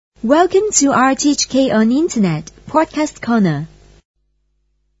Welcome to RTHK on Internet, Podcast Corner.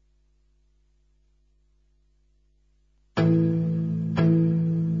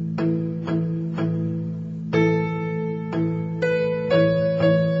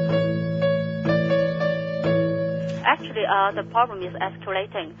 Actually, the problem is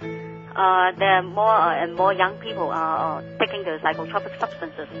escalating. There are more and more young people taking the psychotropic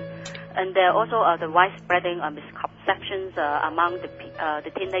substances. And there are also the widespreading misconceptions among the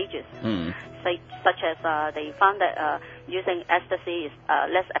teenagers, such as they found that using ecstasy is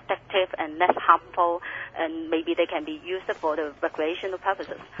less addictive and less harmful, and maybe they can be used for the recreational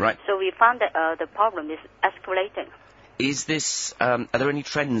purposes. Right. So we found that the problem is escalating. Is this, are there any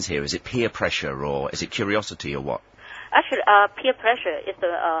trends here? Is it peer pressure, or is it curiosity, or what? Actually, peer pressure is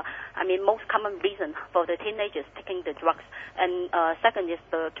the, most common reason for the teenagers taking the drugs. And second is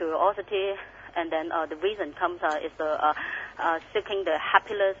the curiosity, and then the reason comes is the seeking the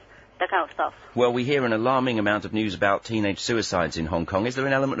happiness, that kind of stuff. Well, we hear an alarming amount of news about teenage suicides in Hong Kong. Is there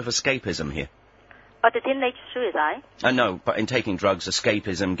an element of escapism here? But the teenage suicide? No, but in taking drugs,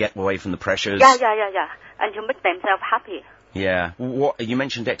 escapism, get away from the pressures. Yeah. And to make themselves happy. Yeah. What you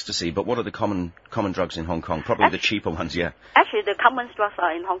mentioned ecstasy, but what are the common drugs in Hong Kong? Probably the cheaper ones, yeah. Actually, the common drugs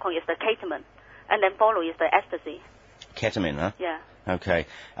in Hong Kong is the ketamine, and then follow is the ecstasy. Ketamine, huh? Yeah. Okay.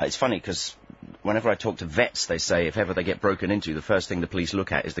 It's funny because whenever I talk to vets, they say if ever they get broken into, the first thing the police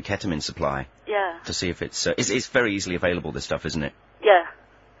look at is the ketamine supply. Yeah. To see if it's very easily available, this stuff, isn't it? Yeah.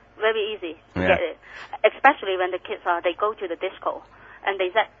 Very easy to get it. Especially when the kids they go to the disco. And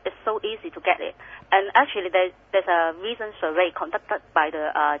they said it's so easy to get it. And actually, there's a recent survey conducted by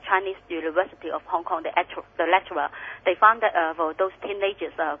the Chinese University of Hong Kong, the lecturer. They found that for those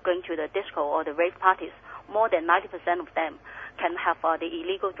teenagers going to the disco or the rave parties, more than 90% of them can have the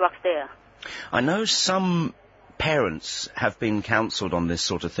illegal drugs there. I know some parents have been counselled on this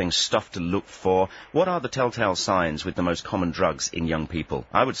sort of thing, stuff to look for. What are the telltale signs with the most common drugs in young people?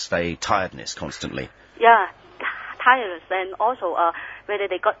 I would say tiredness constantly. Yeah. Tiredness, and also whether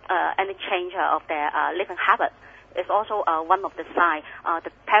they got any change of their living habit is also one of the signs the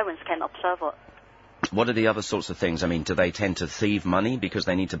parents can observe. What are the other sorts of things? I mean, do they tend to thieve money because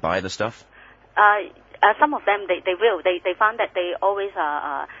they need to buy the stuff? Some of them, they will. They found that they always,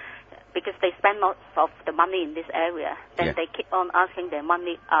 because they spend lots of the money in this area, then they keep on asking their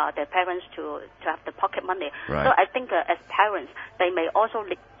parents to have the pocket money. Right. So I think as parents, they may also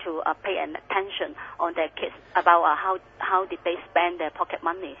need to pay an attention on their kids about how did they spend their pocket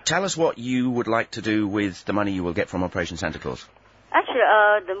money. Tell us what you would like to do with the money you will get from Operation Santa Claus. Actually,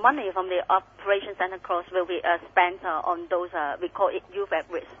 the money from the Operation Santa Claus will be spent on those, we call it youth at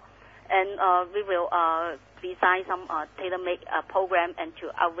risk. And we will design some tailor-made program and to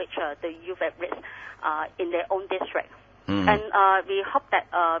outreach the youth at risk in their own district. And we hope that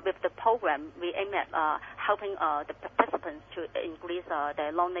with the program, we aim at helping the participants to increase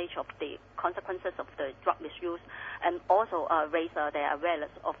their knowledge of the consequences of the drug misuse, and also raise their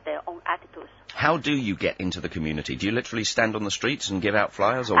awareness of their own attitudes. How do you get into the community? Do you literally stand on the streets and give out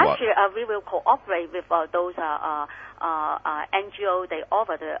flyers, or what? Actually, we will cooperate with those NGO. They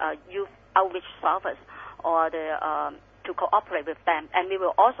offer the youth outreach service, or to cooperate with them, and we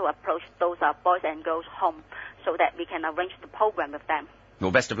will also approach those boys and girls home so that we can arrange the program with them.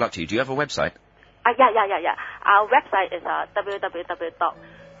 Well, best of luck to you. Do you have a website? Yeah. Our website is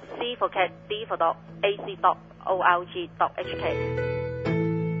www.c4cat, d for dog, ac.org.hk.